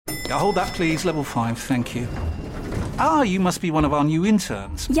Hold that, please. Level 5, thank you. Ah, you must be one of our new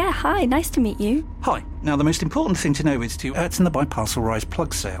interns. Yeah, hi, nice to meet you. Hi. Now, the most important thing to know is to in the biparcel rise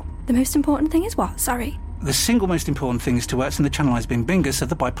plug sale. The most important thing is what? Sorry. The single most important thing is to in the channelized Bing Bingus of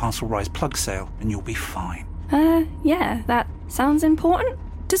the biparcel rise plug sale, and you'll be fine. Yeah, that sounds important.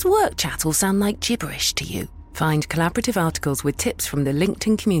 Does work chat all sound like gibberish to you? Find collaborative articles with tips from the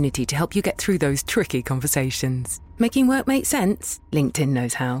LinkedIn community to help you get through those tricky conversations. Making work make sense? LinkedIn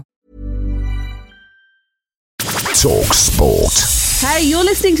knows how. talkSPORT. Hey, you're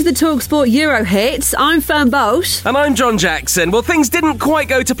listening to the talkSPORT Euro Hits. I'm Fern Bolt. And I'm John Jackson. Well, things didn't quite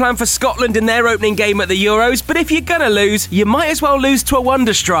go to plan for Scotland in their opening game at the Euros, but if you're going to lose, you might as well lose to a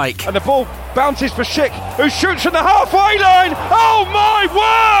wonder strike. And the ball bounces for Schick, who shoots from the halfway line. Oh my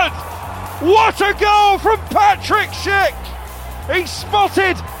word! What a goal from Patrick Schick! He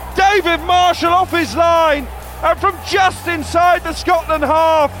spotted David Marshall off his line, and from just inside the Scotland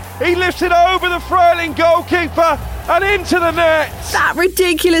half, he lifts it over the frailing goalkeeper and into the net. That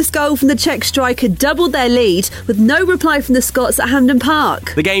ridiculous goal from the Czech striker doubled their lead, with no reply from the Scots at Hampden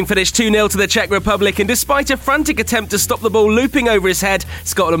Park. The game finished 2-0 to the Czech Republic, and despite a frantic attempt to stop the ball looping over his head,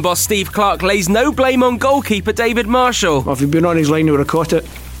 Scotland boss Steve Clarke lays no blame on goalkeeper David Marshall. Well, if he'd been on his line, he would have caught it.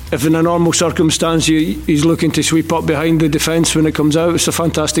 If in a normal circumstance he's looking to sweep up behind the defence when it comes out, it's a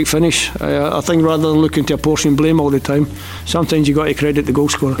fantastic finish. I think rather than looking to apportion blame all the time, sometimes you've got to credit the goal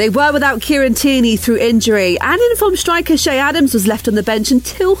scorer. They were without Kieran Tierney through injury, and informed striker Shay Adams was left on the bench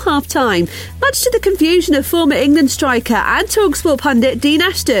until half-time, much to the confusion of former England striker and talkSPORT pundit Dean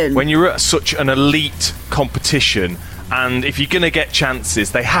Ashton. When you're at such an elite competition, and if you're going to get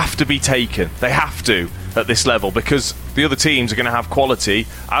chances, they have to be taken. They have to at this level, because the other teams are going to have quality,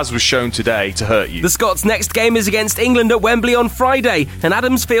 as was shown today, to hurt you. The Scots' next game is against England at Wembley on Friday, and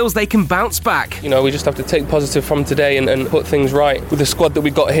Adams feels they can bounce back. You know, we just have to take positive from today and put things right. With the squad that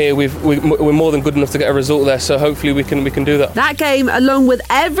we got here, we're more than good enough to get a result there, so hopefully we can do that. That game, along with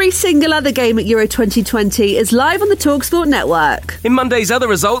every single other game at Euro 2020, is live on the talkSPORT network. In Monday's other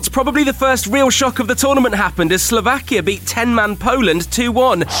results, probably the first real shock of the tournament happened as Slovakia beat 10-man Poland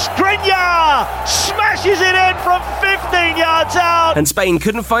 2-1. Skriniar smashes it in from 15 yards out. And Spain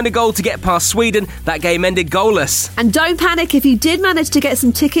couldn't find a goal to get past Sweden. That game ended goalless. And don't panic if you did manage to get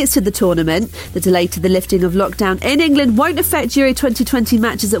some tickets to the tournament. The delay to the lifting of lockdown in England won't affect Euro 2020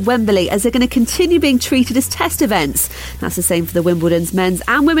 matches at Wembley, as they're going to continue being treated as test events. That's the same for the Wimbledon's men's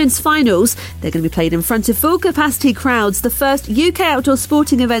and women's finals. They're going to be played in front of full capacity crowds, the first UK outdoor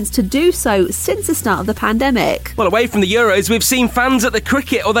sporting events to do so since the start of the pandemic. Well, away from the Euros, we've seen fans at the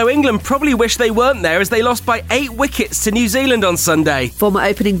cricket, although England probably wish they weren't there, as they lost by 8 wickets to New Zealand on Sunday. Former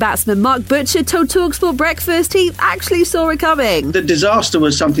opening batsman Mark Butcher told talkSPORT Breakfast he actually saw it coming. The disaster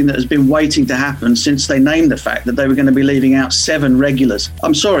was something that has been waiting to happen since they named the fact that they were going to be leaving out 7 regulars.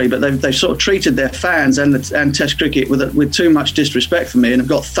 I'm sorry, but they've sort of treated their fans and Test cricket with too much disrespect for me, and have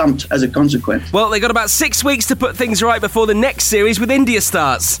got thumped as a consequence. Well, they got about 6 weeks to put things right before the next series with India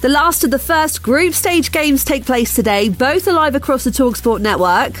starts. The last of the first group stage games take place today. Both are live across the talkSPORT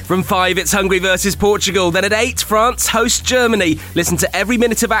network. From 5, it's Hungary versus Portugal. Then at 8, France hosts Germany. Listen to every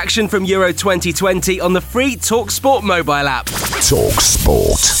minute of action from Euro 2020 on the free talkSPORT mobile app.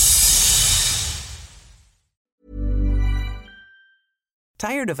 talkSPORT.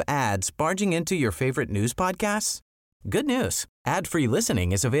 Tired of ads barging into your favorite news podcasts? Good news. Ad-free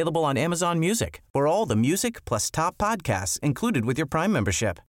listening is available on Amazon Music for all the music plus top podcasts included with your Prime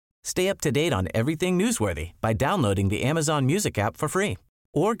membership. Stay up to date on everything newsworthy by downloading the Amazon Music app for free,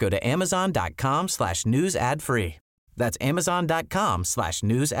 or go to amazon.com/news ad free. That's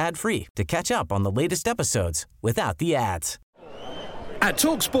amazon.com/news ad free to catch up on the latest episodes without the ads. At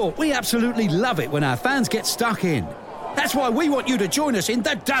talkSPORT, we absolutely love it when our fans get stuck in. That's why we want you to join us in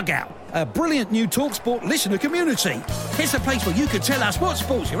The Dugout, a brilliant new talkSPORT listener community. It's a place where you can tell us what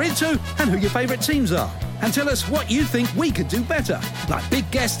sports you're into and who your favourite teams are, and tell us what you think we could do better, like big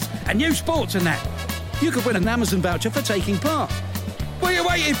guests and new sports and that. You could win an Amazon voucher for taking part. What are you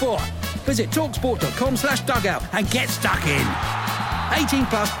waiting for? Visit talksport.com/dugout and get stuck in. 18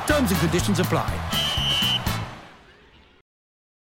 plus, terms and conditions apply.